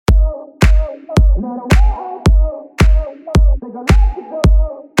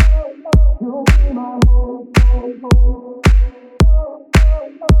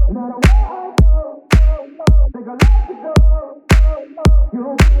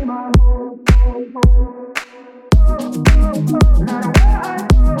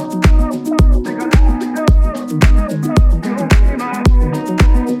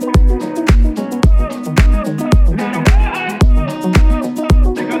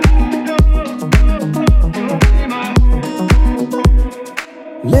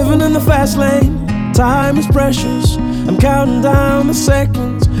Living in the fast lane, time is precious. I'm counting down the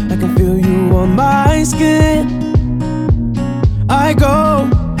seconds. I can feel you on my skin. I go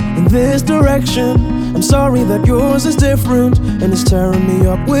in this direction. I'm sorry that yours is different, and it's tearing me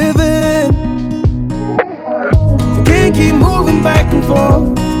up within. I can't keep moving back and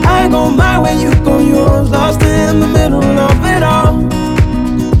forth. I go my way, you go yours. Lost in the middle of it all.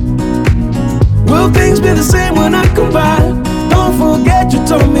 Will things be the same when I come back? Don't forget you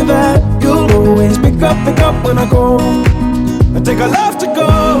told me that you'll always pick up when I go. I take a love to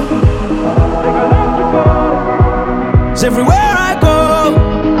go. Cause everywhere I go,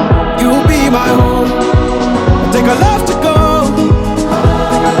 you'll be my home. I take a love to go.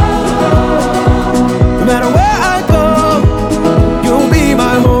 No matter where I go, you'll be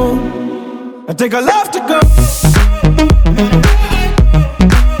my home. I take a love to go.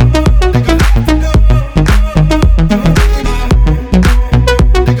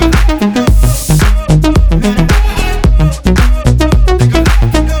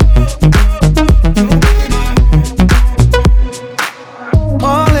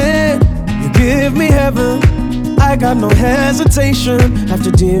 No hesitation, have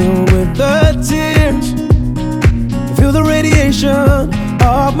to deal with the tears. Feel the radiation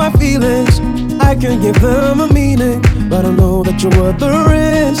of my feelings. I can give them a meaning, but I know that you're worth the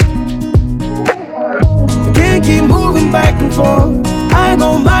risk. I can't keep moving back and forth. I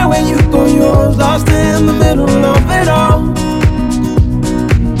go my way, you go yours. Lost in the middle of it all.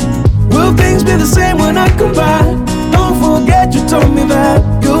 Will things be the same when I come back? Don't forget you told me that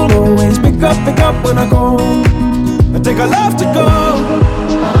you'll always pick up when I go. I take a love to go.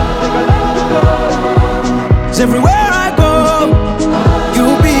 Cause everywhere I go,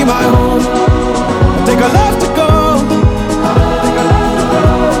 you'll be my home. I take a love to go.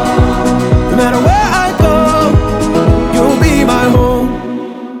 No matter where I go, you'll be my home.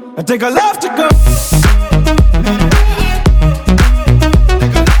 I take a love to go.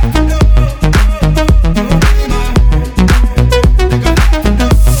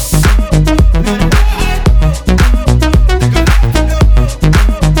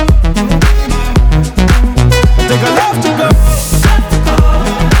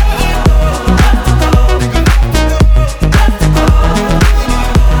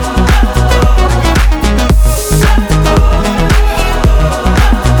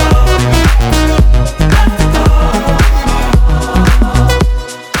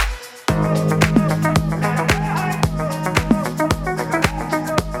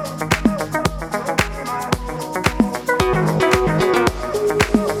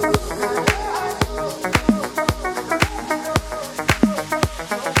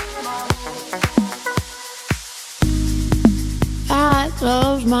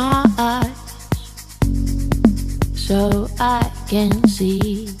 Close my eyes so I can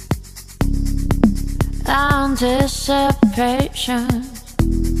see anticipation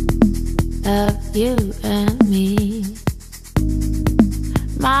of you and me.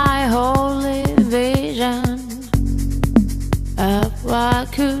 My holy vision of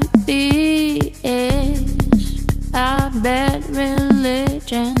what could be is a bad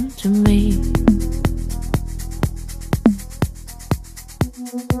religion to me.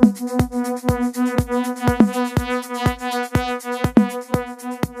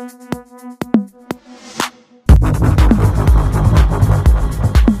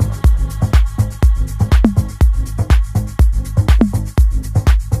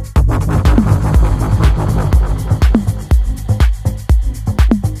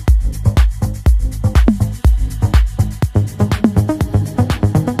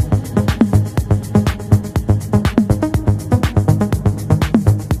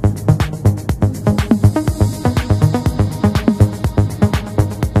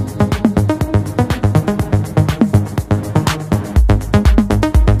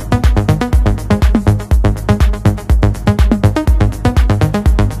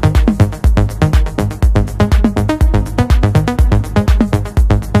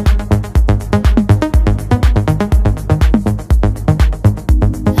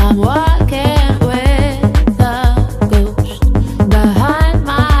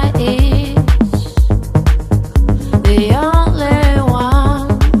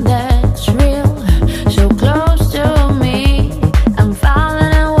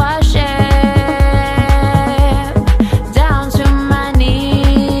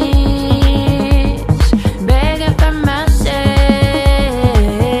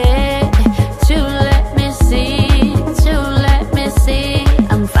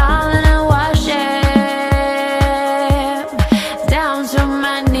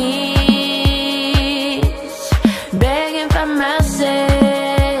 my knees, begging for mercy,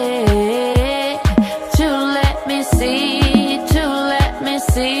 to let me see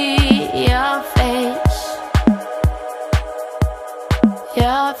your face,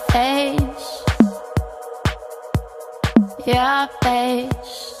 your face, your face.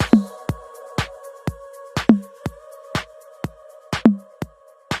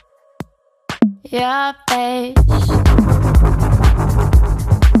 Your face.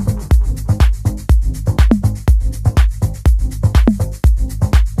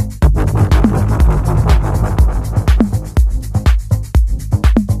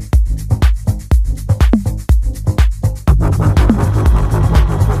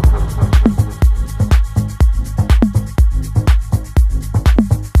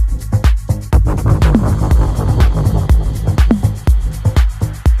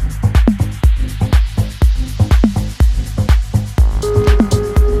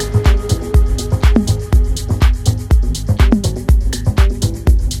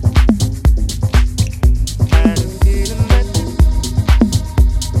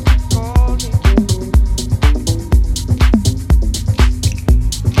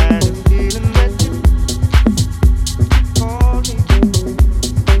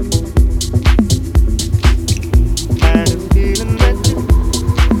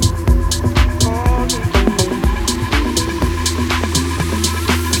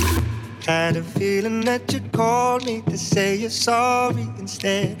 Sorry,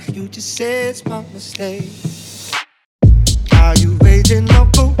 instead you just say it's my mistake. Are you waging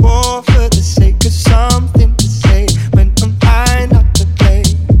up a war for the sake of something to say when I'm trying not to play?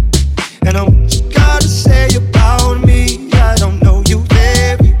 And I what you gotta say about me, I don't know you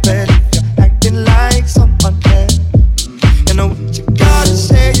very well if you're acting like someone else. And I what you gotta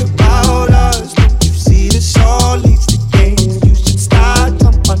say about us, don't you see this all leads to games? You should start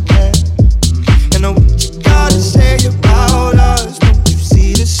someone else. And I what you gotta say about us, don't you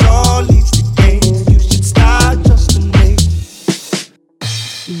see this all leads to games? You should start trusting me.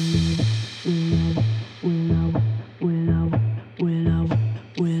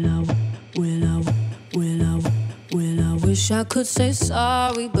 Wish I could say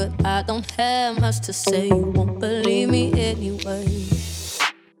sorry, but I don't have much to say. You won't believe me anyway.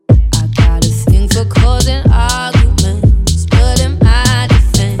 I got a thing for causing arguments, but in my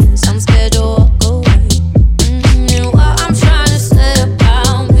defense, I'm scared to walk away. And what I'm trying to say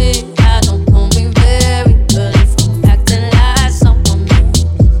about me, I don't know me very well if I'm acting like someone else.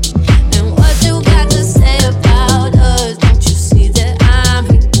 And what you got to say about us, don't you see that I'm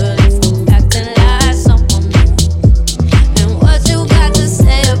here, but if I'm acting like someone else. And what you got to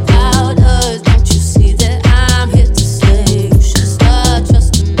say about us, don't you see that I'm here to say you should start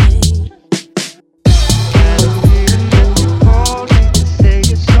trusting me.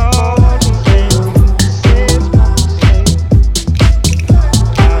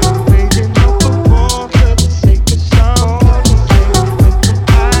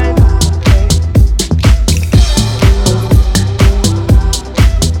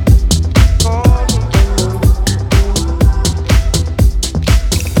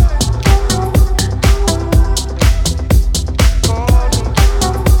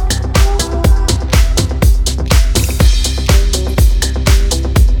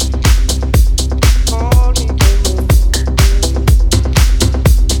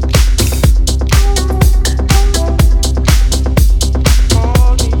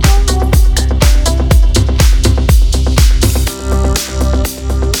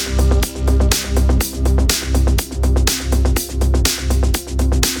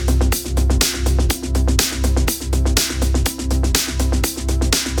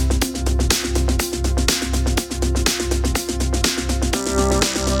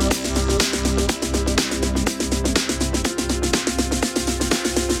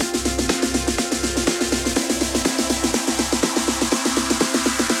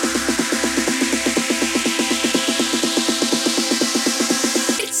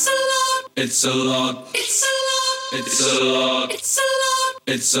 It's a lot. It's a lot. It's a lot. It's a lot.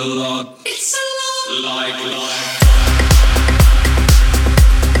 It's a lot. It's a lot. Like.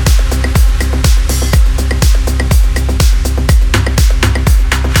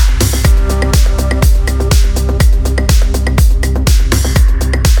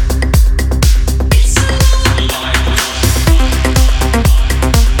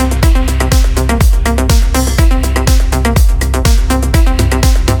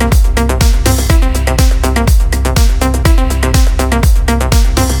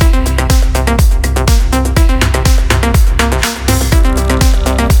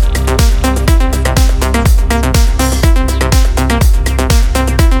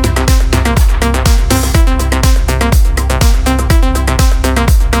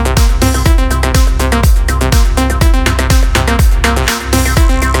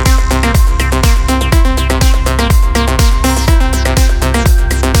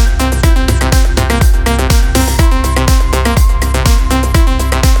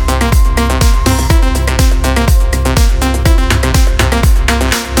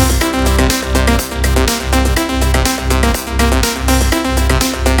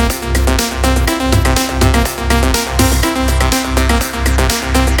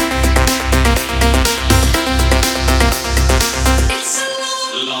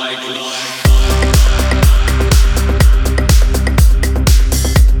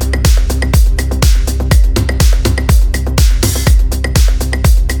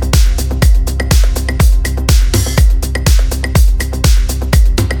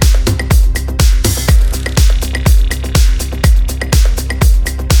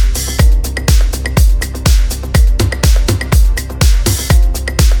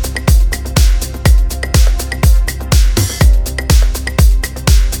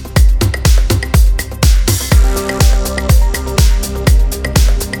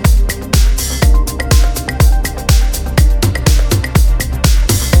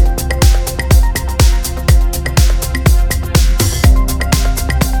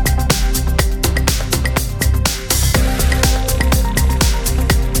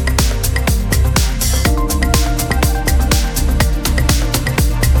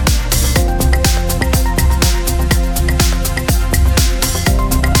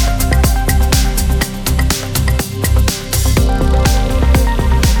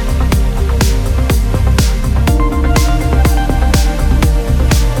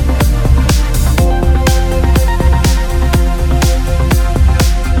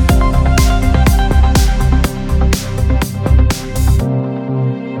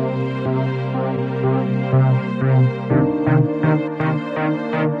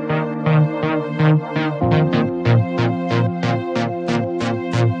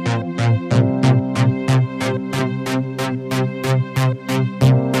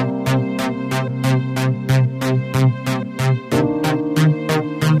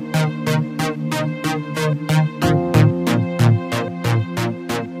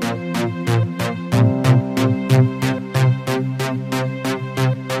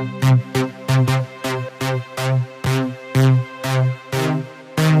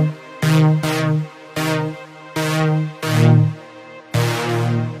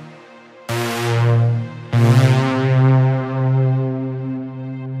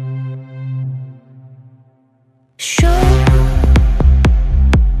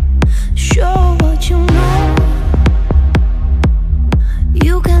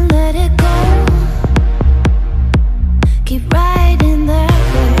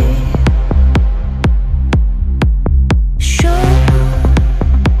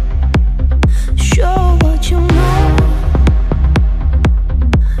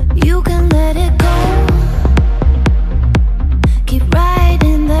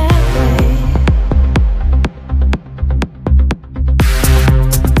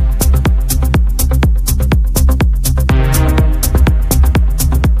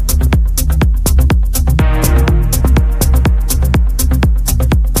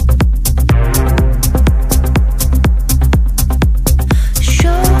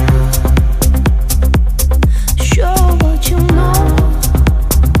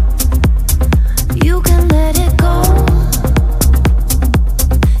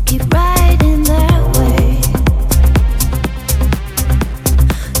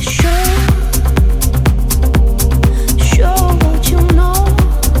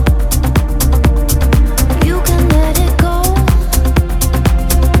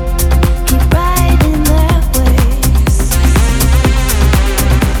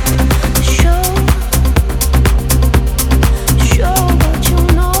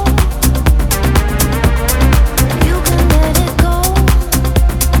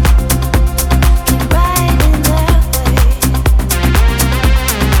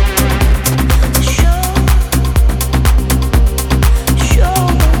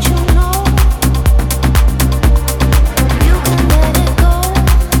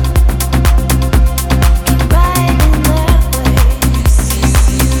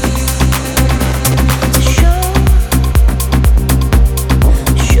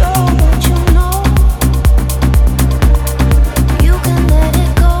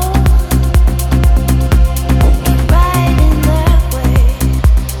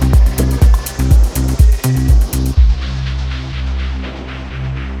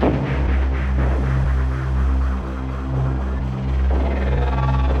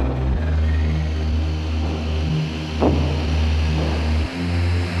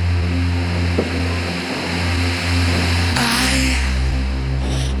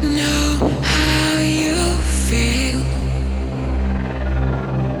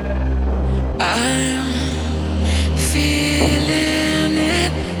 I'm feeling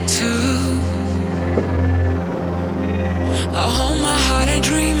it too. I hold my heart, I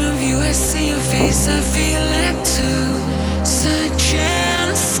dream of you, I see your face, I feel it too.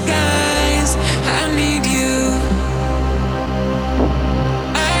 Searching skies, I need you.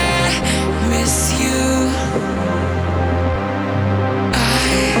 I miss you. I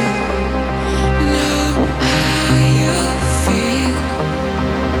know how you feel.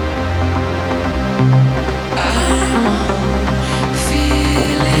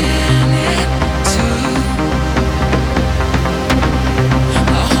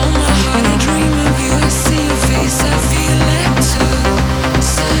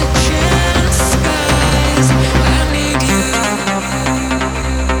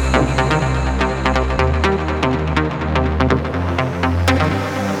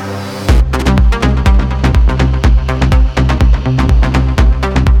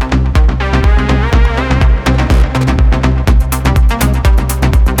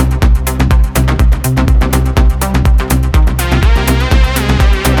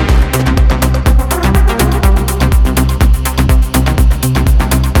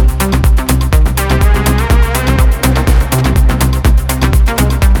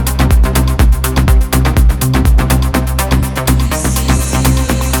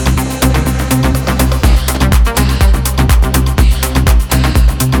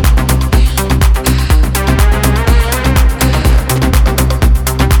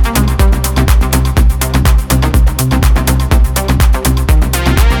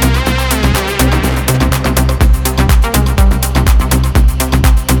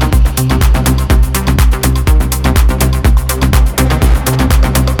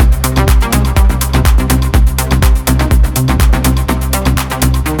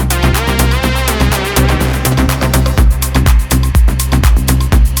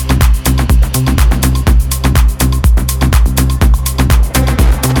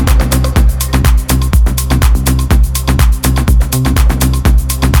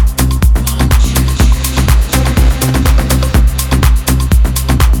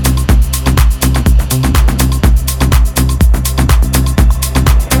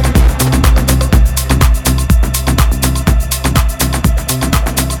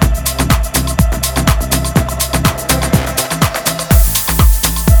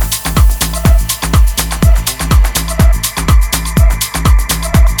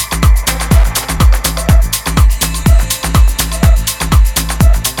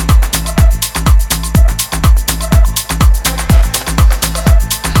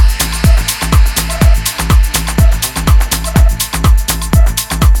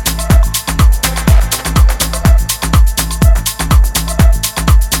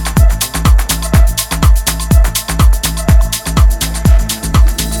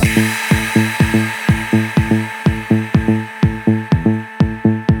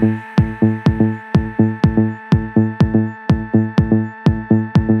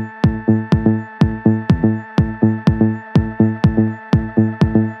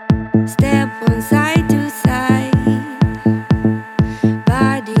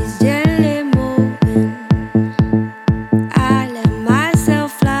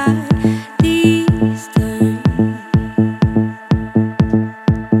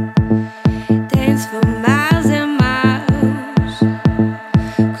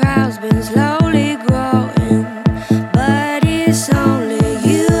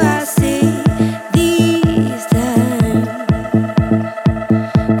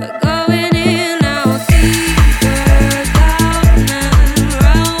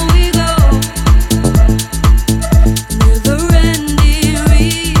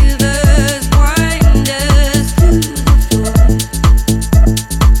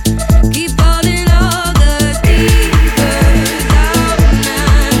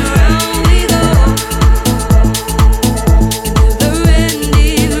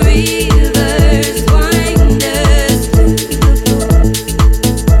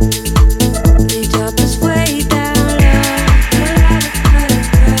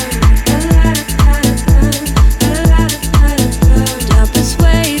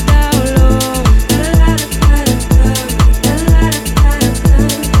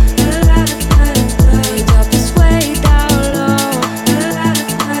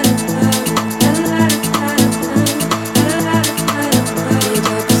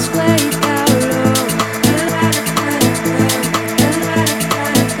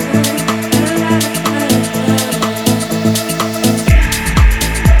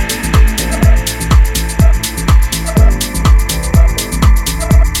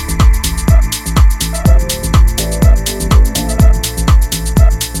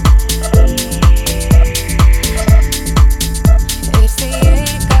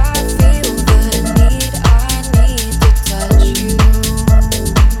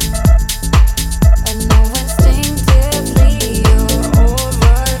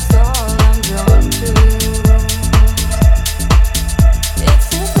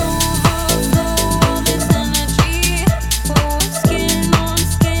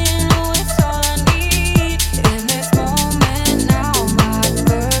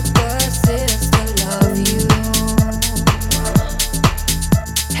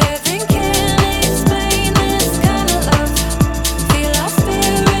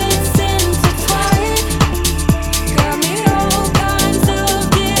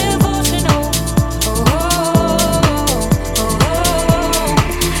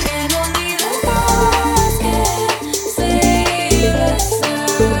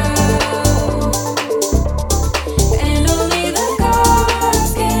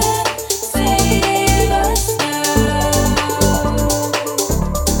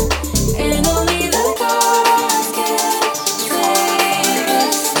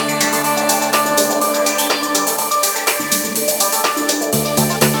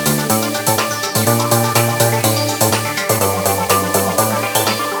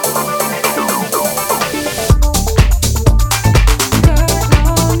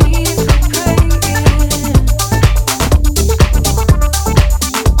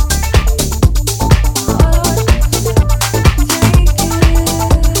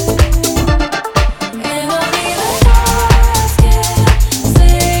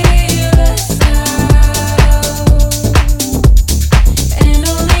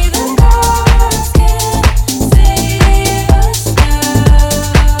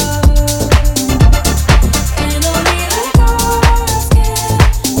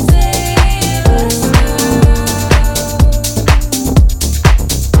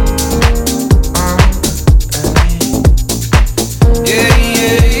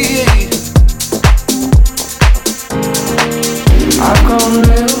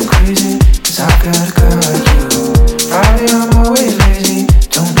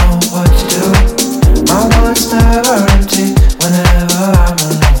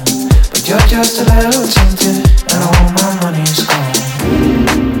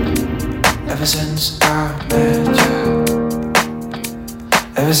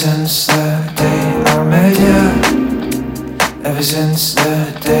 Ever since the day I met you, ever since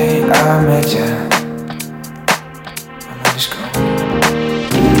the day I met you, I'm always gone.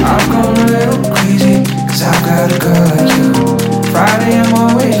 I've gone a little crazy, cause I've got a girl like you. Friday I'm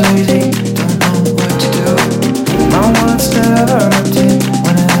always lazy, don't know what to do. My wants never empty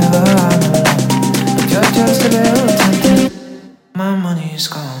whenever I'm alone. But you're just a little tempting, my money's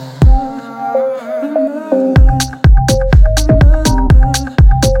gone.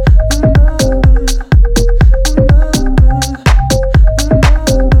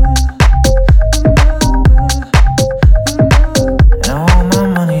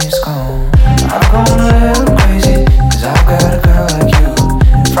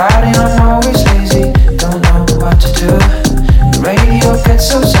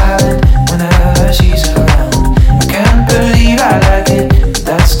 So silent whenever she's around. I can't believe I like it, but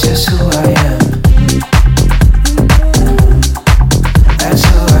that's just who I am. That's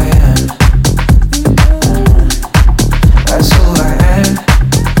who I am. That's who I am.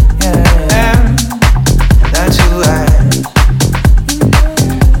 Yeah, that's who I am.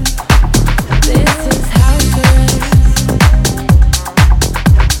 This is house arrest.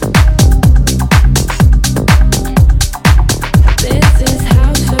 This is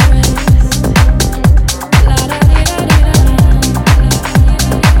house arrest. La da di da di da da.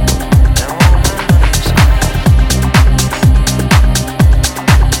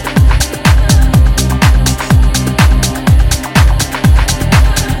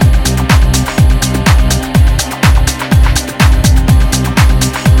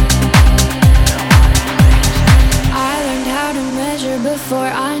 I learned how to measure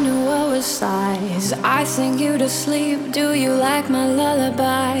before I knew what was size. I sing you to sleep, do you like my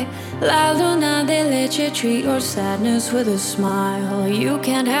lullaby? La luna de leche, treat your sadness with a smile. You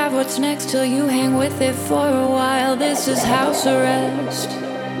can't have what's next till you hang with it for a while. This is house arrest.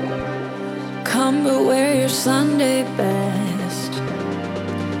 Come but wear your Sunday best.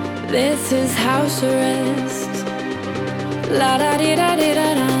 This is house arrest. La da di da di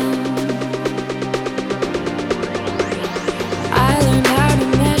da da. I learned how to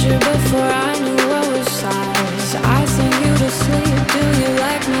measure before I knew what was size. I sing you to sleep, do you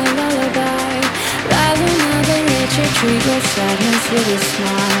like my lullaby? La luna de leche, treat your sadness with a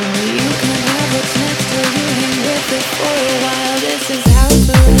smile. You can have what's next till you hang with it for a while. This is house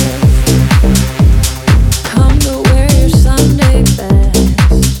arrest. Come to wear your Sunday best.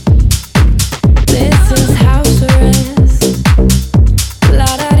 This is house arrest. La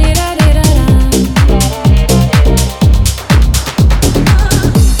da di da di da da.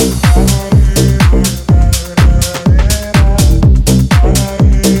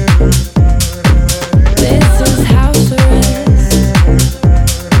 This is house arrest.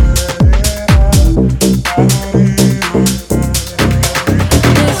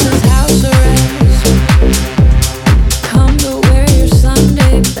 This is house arrest. Come to wear your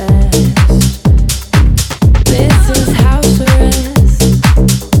Sunday best. This is house arrest.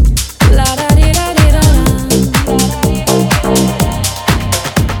 La da di da di da da.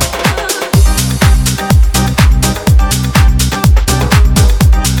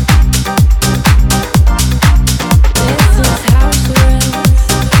 This is house arrest.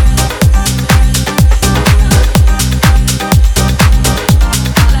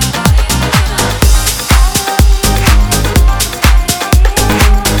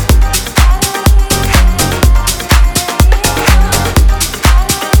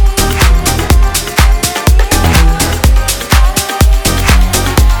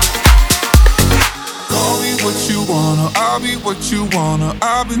 Call me what you wanna, I'll be what you wanna.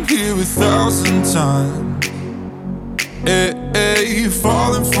 I've been here 1,000 times. Hey, hey,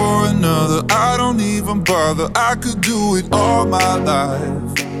 falling for another, I don't even bother. I could do it all my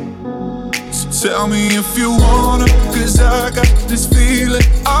life. So tell me if you wanna, cause I got this feeling.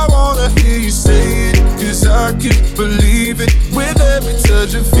 I wanna hear you say it, cause I can't believe it. With every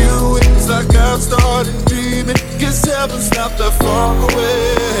touch of you, it's like I've started dreaming. Cause heaven's not that far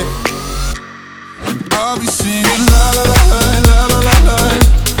away. I'll be singing la la la la la la la.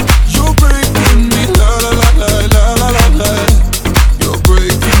 You're breaking me la la la la la la la la. You're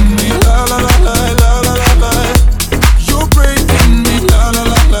breaking me la la la la la la la la. You're breaking me la la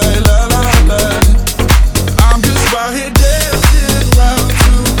la la la la la la. I'm just right here dancing around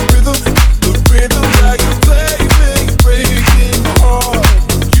to the rhythm that you play, baby, breaking my heart.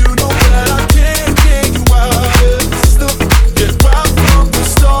 You know that I can't get you out of this stuff. Get right from the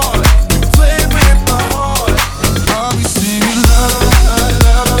start. You play with my heart. I'll be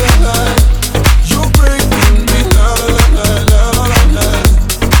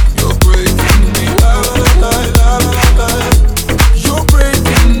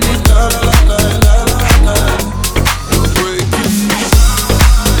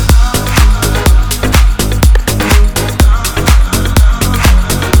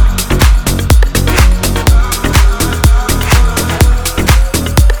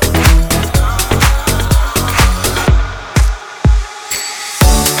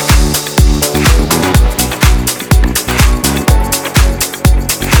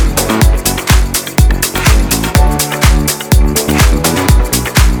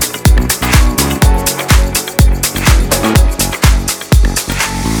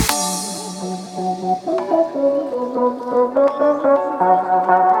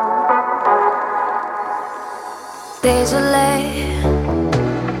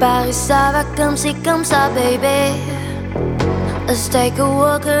Paris, ça va comme c'est comme ça, baby. Let's take a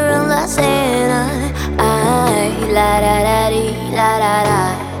walk around la Seine. Ay, la da da di, la da da.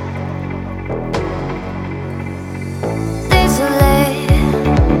 Désolé,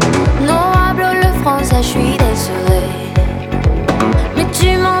 no hablo le français, je suis désolé. Mais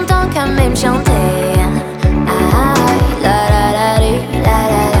tu m'entends quand même chanter. Ay, la da da di, la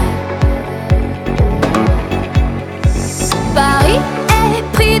da da. Paris est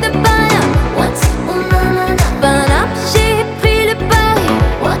pris de Paname. What? Paname, j'ai pris le pari.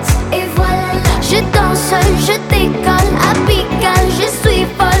 What? Et voilà. Je danse, je décolle, à Pigalle, je suis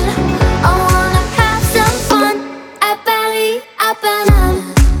folle. I wanna have some fun à Paris, à Paname.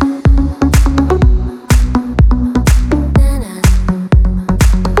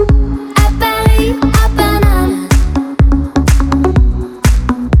 À Paris, à Paname.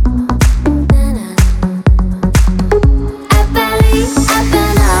 À Paris, à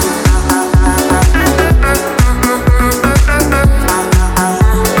Paname.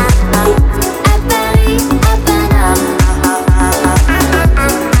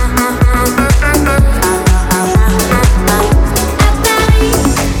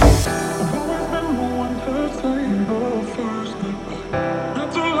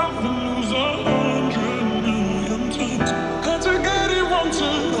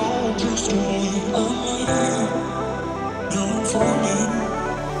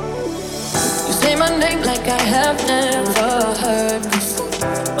 You say my name like I have never heard before.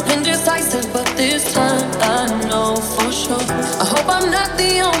 I'm indecisive, but this time I know for sure. I hope I'm not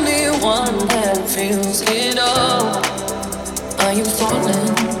the only one that feels it all. Are you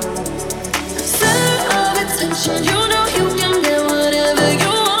falling? Center of attention, you know you can get whatever you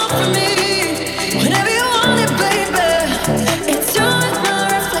want from me. Whenever you want it, baby. It's you and my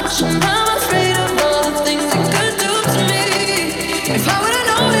reflection. I'm afraid of all the things it could do to me. If I would've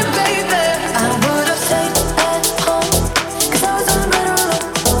known it, baby, I would've stayed at home. 'Cause I was on better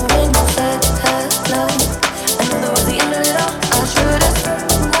alone when you said hello. I knew that was the end of it all. I should've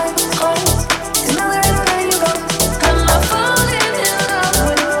stayed home. 'Cause now that I know you go, I'm not falling in love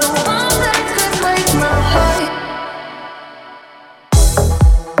with the one that could break my heart.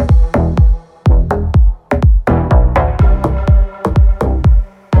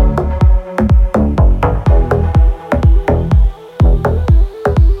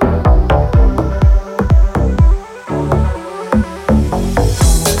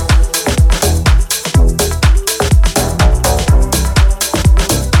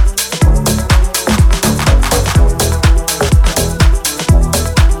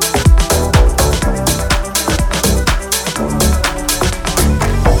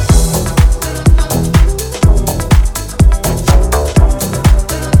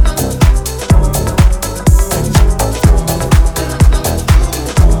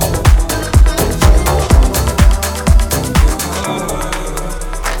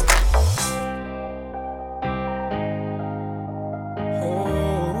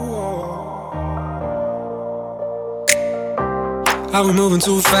 Are we moving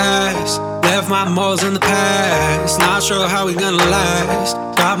too fast? Left my morals in the past. Not sure how we gonna last.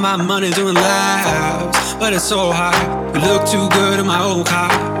 Got my money doing laps, but it's so hot. We look too good in my old car.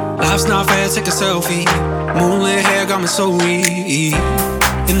 Life's not fair, take a selfie. Moonlit hair got me so weak.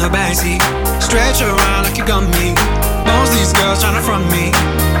 In the backseat, stretch around like you got me. Most of these girls tryna front me.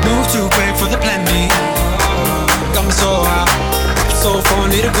 Move too quick for the plan B. Got me so hot, so far,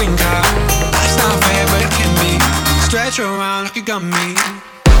 need a green card. Life's not fair, but it can be. Stretch around like you got me.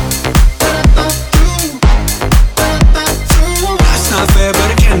 Life's not fair, but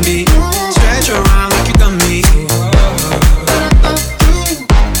it can be. Stretch around like you got me.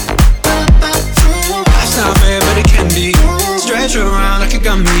 Life's not fair, but it can be. Stretch around like you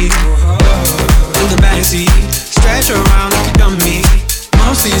got me. In the backseat, stretch around like you got me.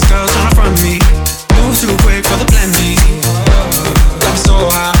 Most of these girls tryna front me. Move too quick for the plan B. Got me so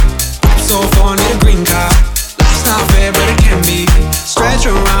hot, so far, need a green card. Life's not fair, but it can be. Stretch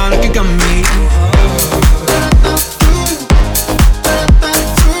around like you got me.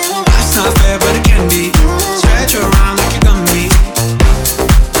 Life's not fair, but it can be. Stretch around like you got me.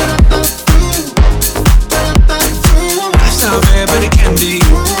 Life's not fair, but it can be.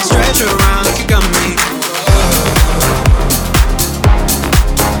 Stretch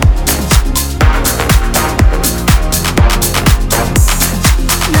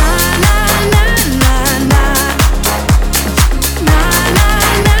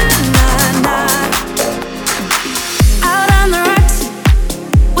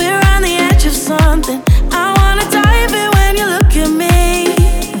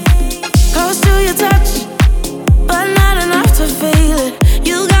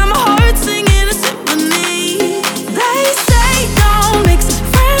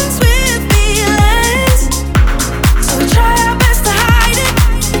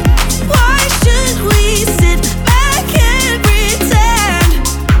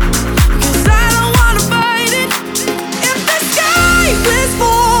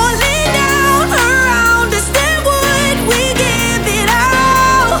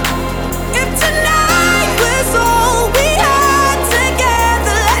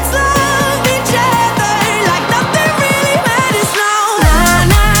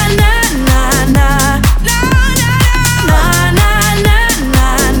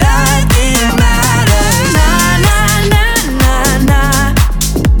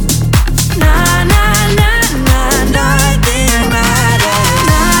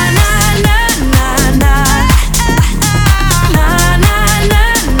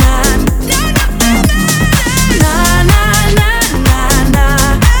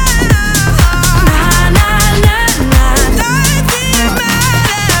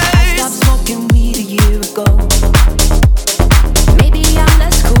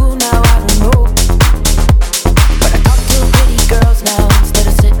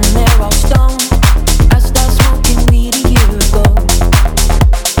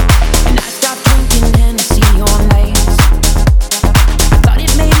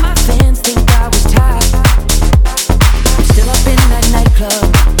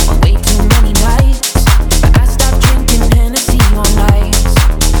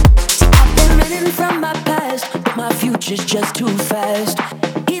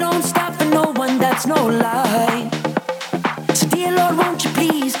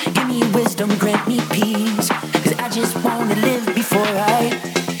me peace. 'Cause I just wanna live before I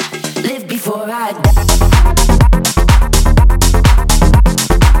die.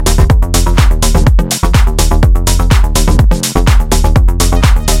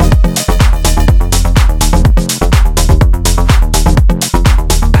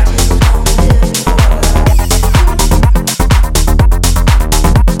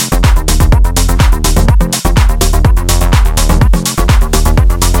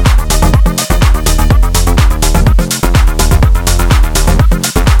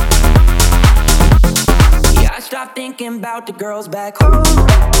 Thinking about the girls back home.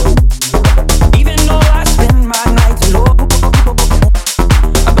 Even though I spend my nights alone,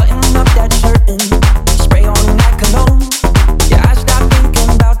 I button up that shirt and spray on that cologne. Yeah, I stopped thinking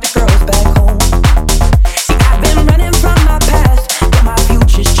about the girls back home. See, I've been running from my past, but my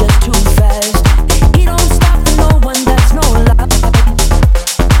future's just too fast. He don't stop for no one, that's no lie.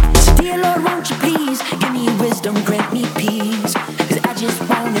 So dear Lord, won't you please give me wisdom, grant me peace. 'Cause I just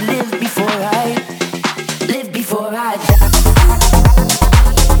wanna live before I die.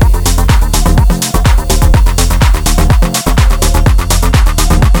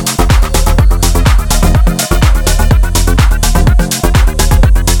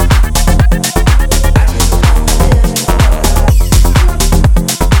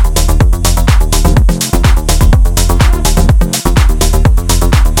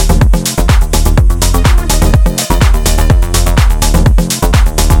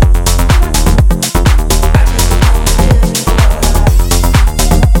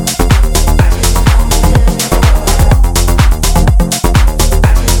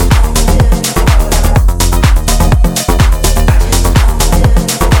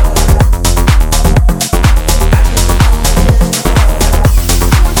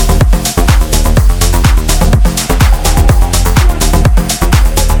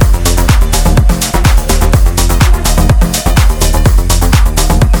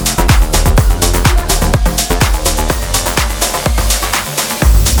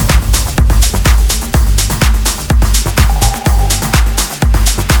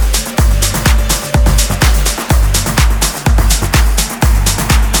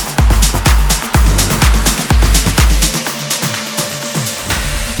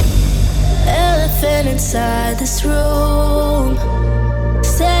 Inside this room,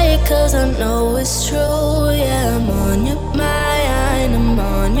 say it 'cause I know it's true. Yeah, I'm on your mind, I'm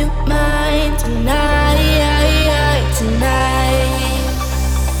on your mind tonight, tonight.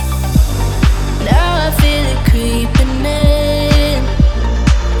 Now I feel it creeping in,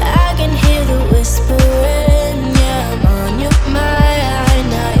 I can hear the whispering. Yeah, I'm on your mind,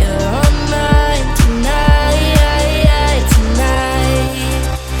 now you're on mine tonight, tonight.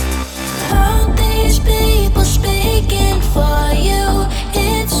 All these people speaking for you,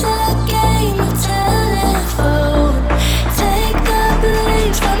 it's a game of telephone. Take the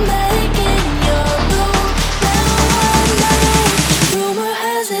blame for making your move. Now I know, rumor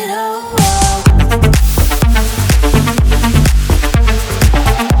has it all.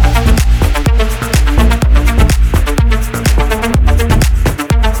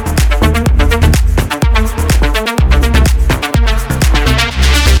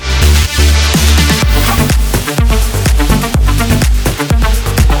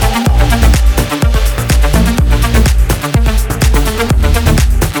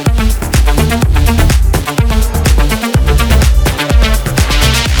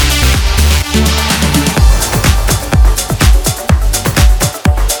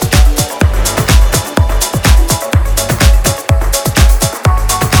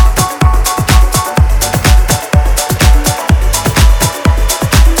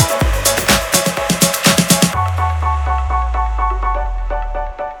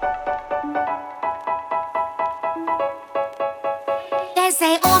 They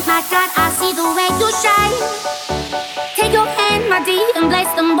say, oh my God, I see the way you shine. Take your hand, my dear, and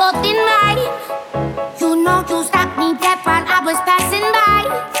place them both in mine. You know you stopped me dead while I was passing by.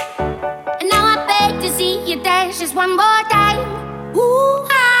 And now I beg to see you dance just one more time. Ooh,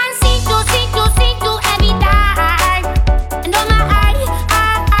 I see you every time. And oh my,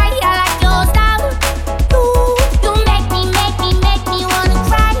 I like your style. You make me wanna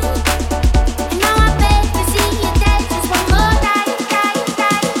cry. And now I beg to see you dance just one more time.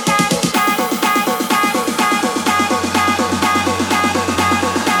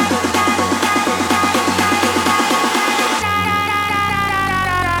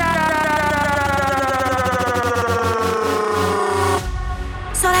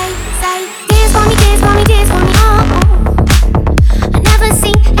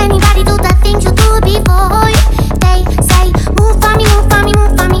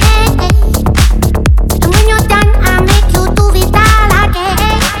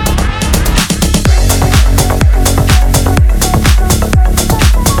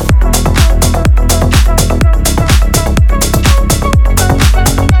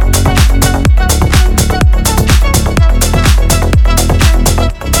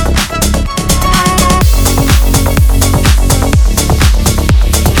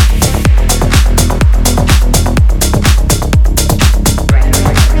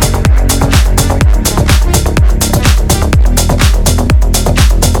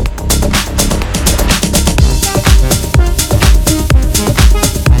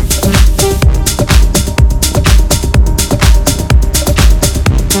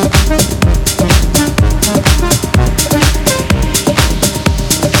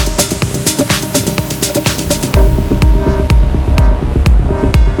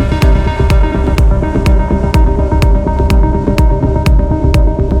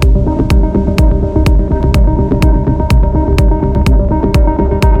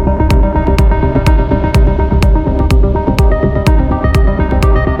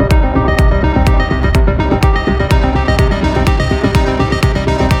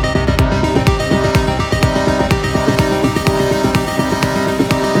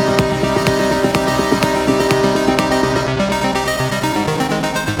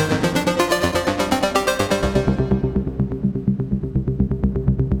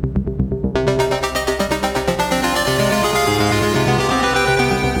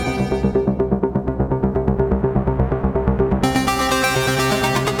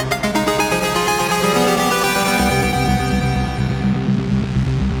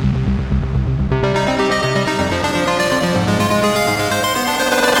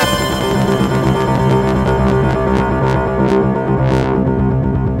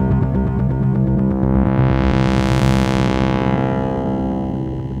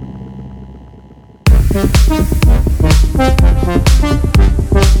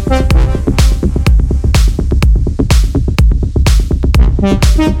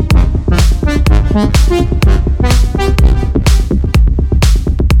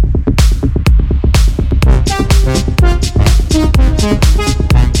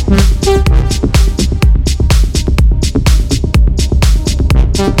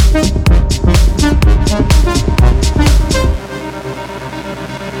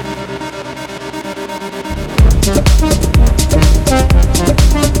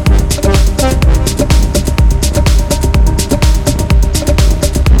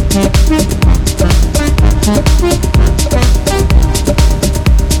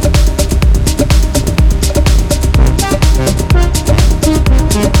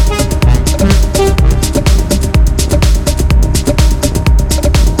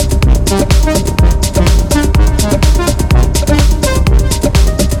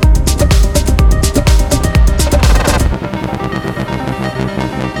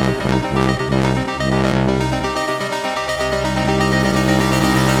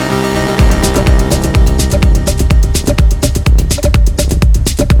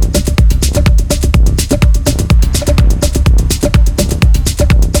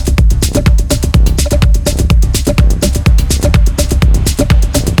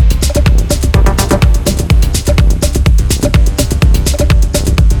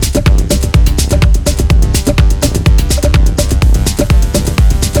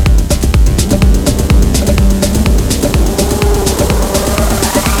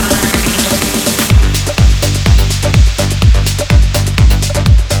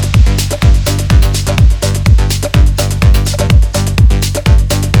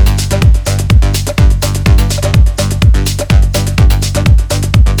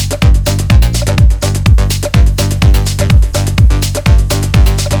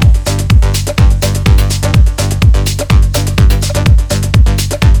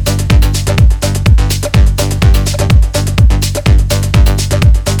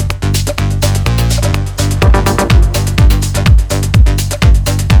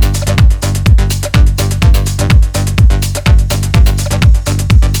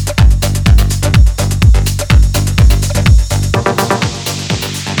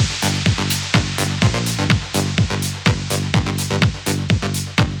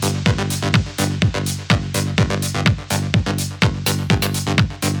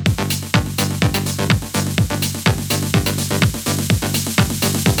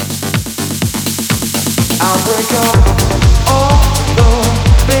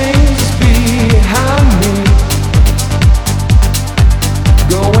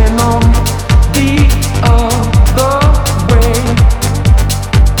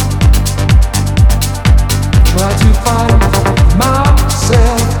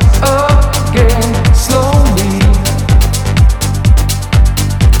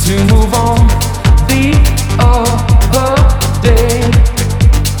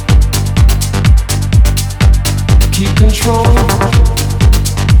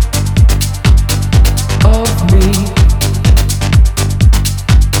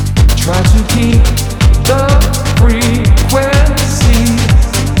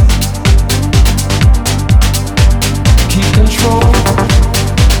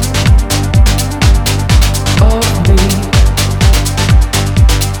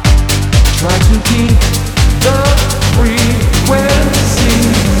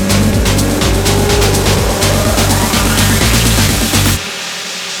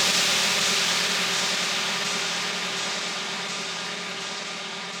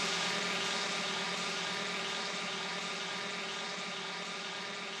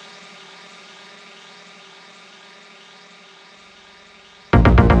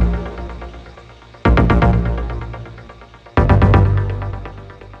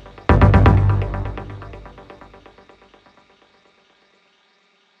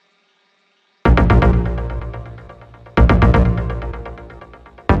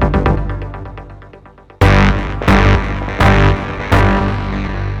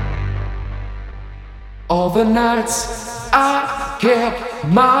 All the nights I kept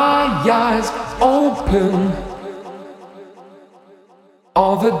my eyes open.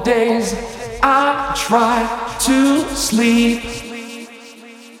 All the days I tried to sleep.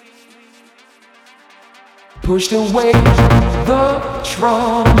 Pushed away the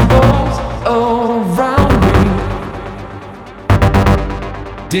troubles around me.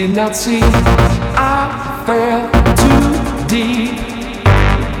 Did not see I fell too deep.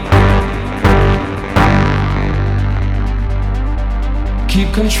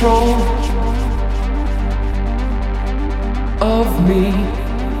 Keep control of me.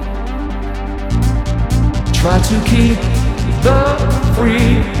 Try to keep the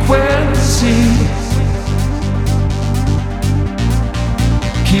frequency.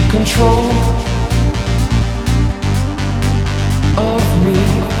 Keep control of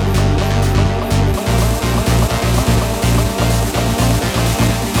me.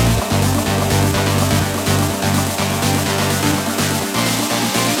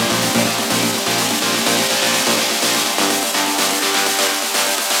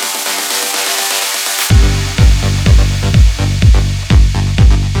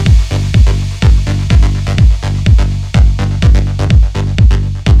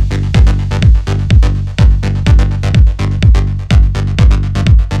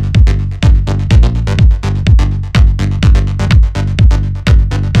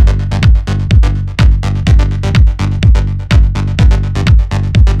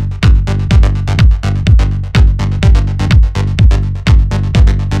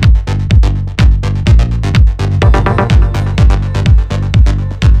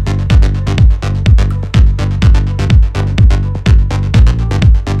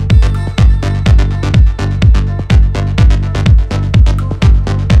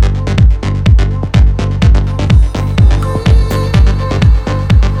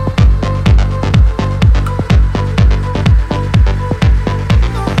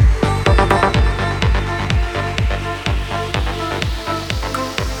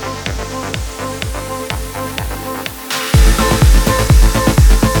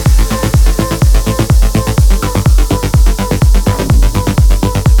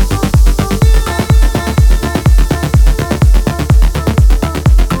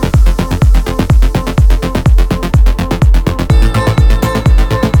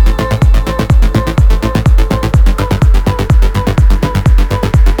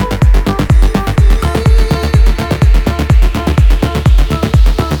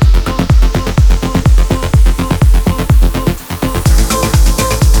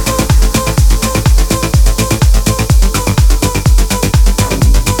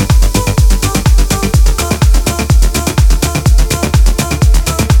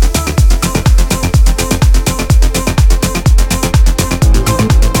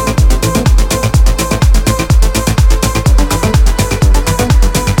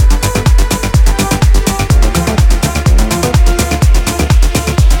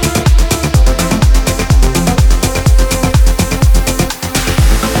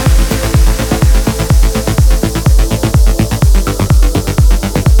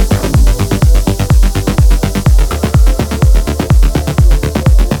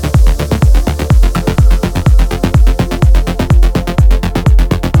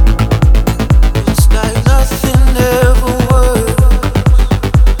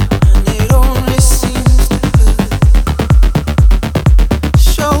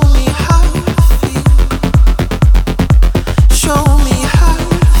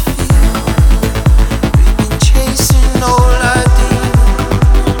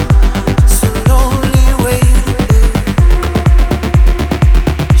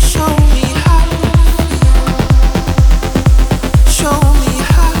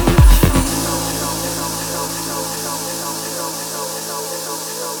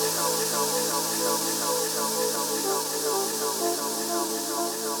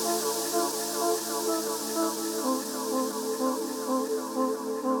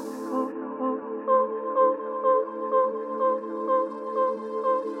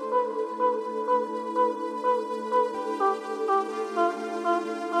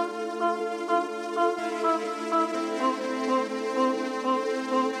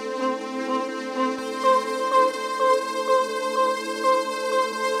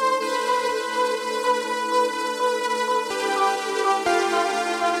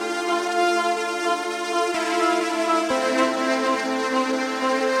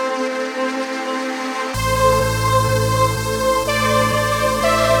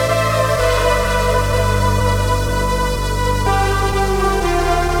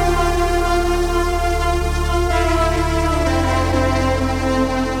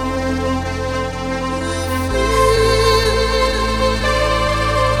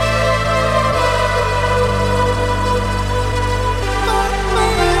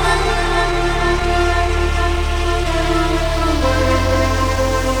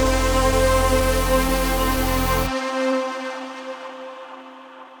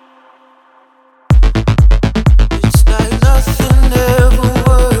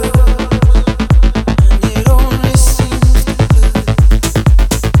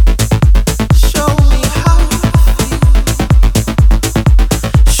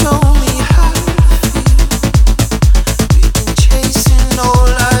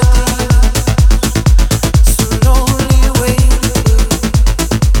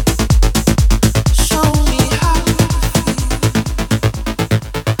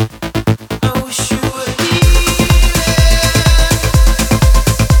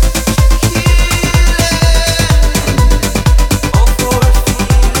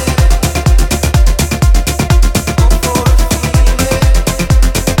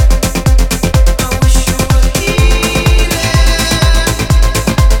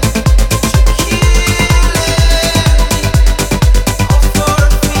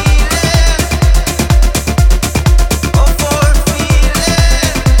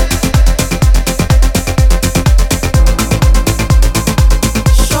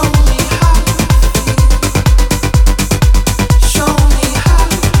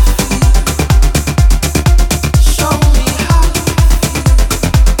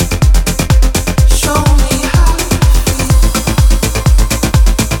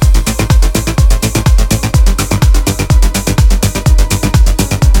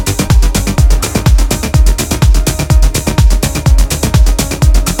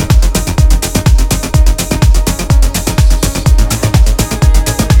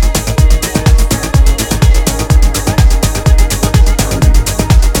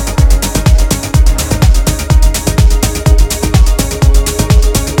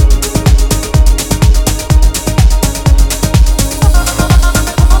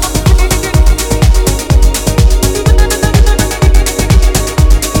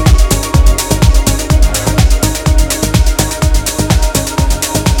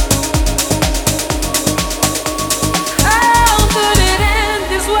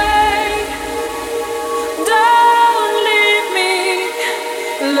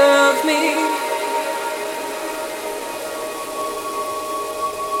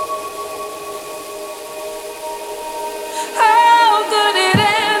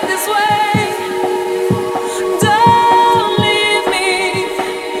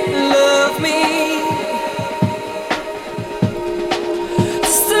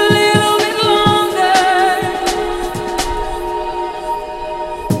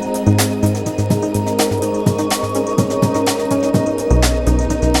 you.